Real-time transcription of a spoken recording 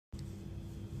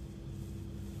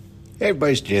Hey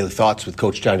everybody's Daily Thoughts with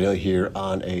Coach John Daly here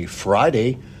on a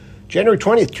Friday, January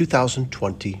 20th,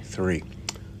 2023.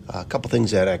 A couple things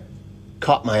that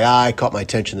caught my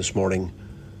attention this morning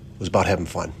was about having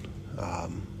fun.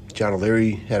 John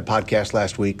O'Leary had a podcast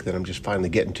last week that I'm just finally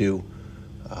getting to.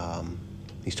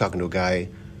 He's talking to a guy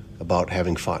about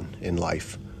having fun in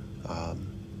life.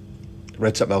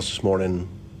 Read something else this morning,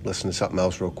 listened to something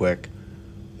else real quick.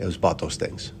 It was about those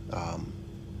things.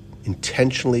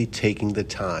 Intentionally taking the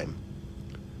time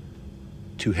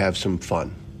to have some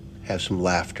fun, have some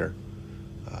laughter,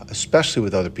 especially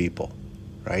with other people,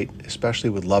 right?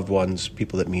 Especially with loved ones,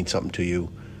 people that mean something to you.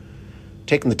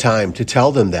 Taking the time to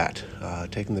tell them that,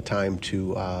 taking the time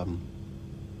to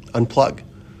unplug,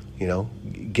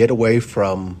 get away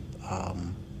from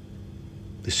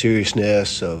the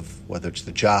seriousness of whether it's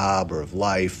the job or of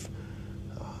life.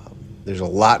 There's a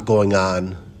lot going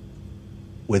on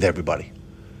with everybody.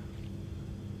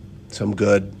 Some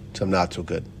good, some not so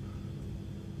good.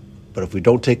 But if we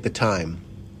don't take the time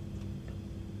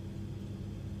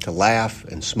to laugh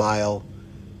and smile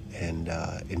and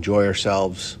enjoy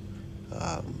ourselves,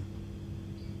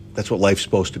 that's what life's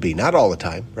supposed to be. Not all the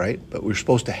time, right? But we're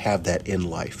supposed to have that in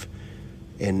life.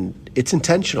 And it's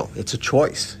intentional. It's a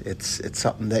choice. It's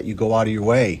something that you go out of your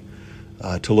way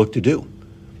to look to do.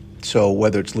 So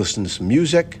whether it's listening to some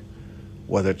music,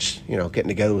 whether it's getting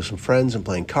together with some friends and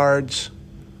playing cards,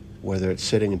 whether it's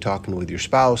sitting and talking with your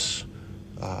spouse,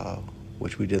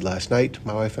 which we did last night,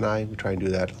 my wife and I. We try and do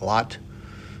that a lot.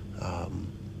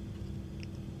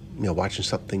 Watching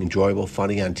something enjoyable,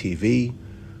 funny on TV,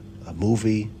 a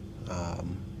movie,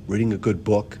 reading a good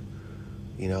book,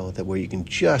 that where you can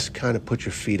just kind of put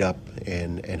your feet up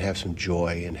and have some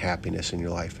joy and happiness in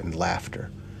your life and laughter.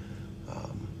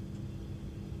 I'm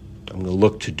going to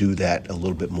look to do that a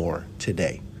little bit more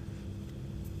today.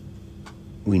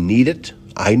 We need it.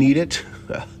 I need it.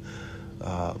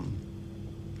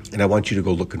 And I want you to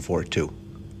go looking for it too,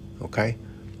 okay?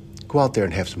 Go out there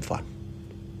and have some fun.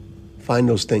 Find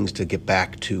those things to get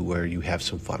back to where you have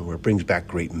some fun, where it brings back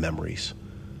great memories,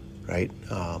 right?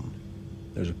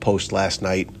 There's a post last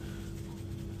night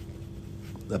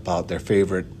about their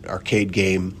favorite arcade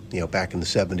game, back in the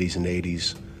 70s and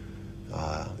 80s.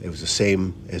 It was the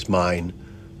same as mine,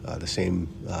 the same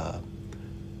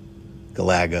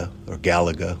Galaga or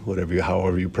Galaga,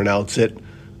 however you pronounce it.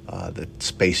 The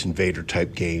Space Invader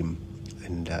type game,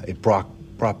 and it brought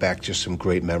back just some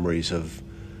great memories of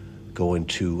going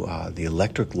to the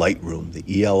Electric Light Room, the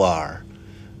ELR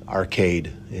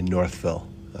arcade in Northville.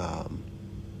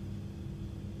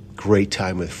 Great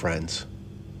time with friends.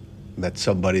 Met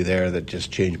somebody there that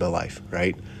just changed my life,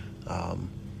 right?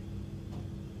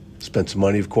 Spent some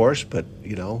money, of course, but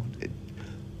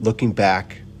looking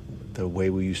back, the way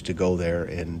we used to go there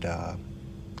and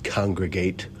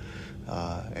congregate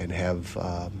and have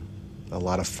a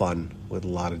lot of fun with a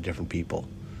lot of different people.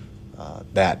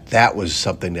 That was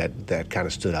something that kind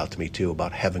of stood out to me too,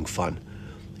 about having fun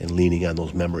and leaning on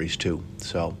those memories too.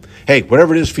 So, hey,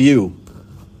 whatever it is for you,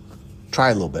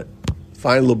 try a little bit.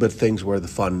 Find a little bit of things where the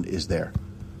fun is there.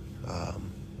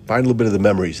 Find a little bit of the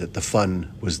memories that the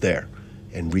fun was there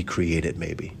and recreate it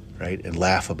maybe, right? And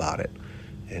laugh about it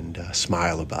and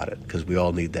smile about it, because we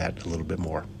all need that a little bit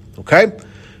more, okay?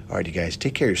 All right, you guys,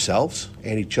 take care of yourselves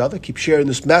and each other. Keep sharing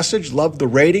this message. Love the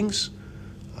ratings.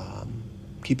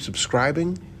 Keep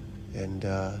subscribing. And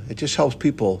it just helps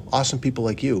people, awesome people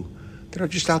like you, that are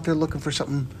just out there looking for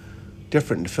something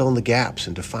different and to fill in the gaps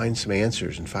and to find some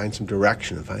answers and find some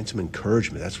direction and find some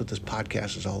encouragement. That's what this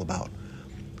podcast is all about.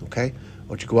 Okay? Why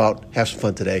don't you go out, have some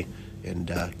fun today, and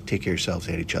take care of yourselves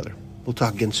and each other. We'll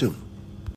talk again soon.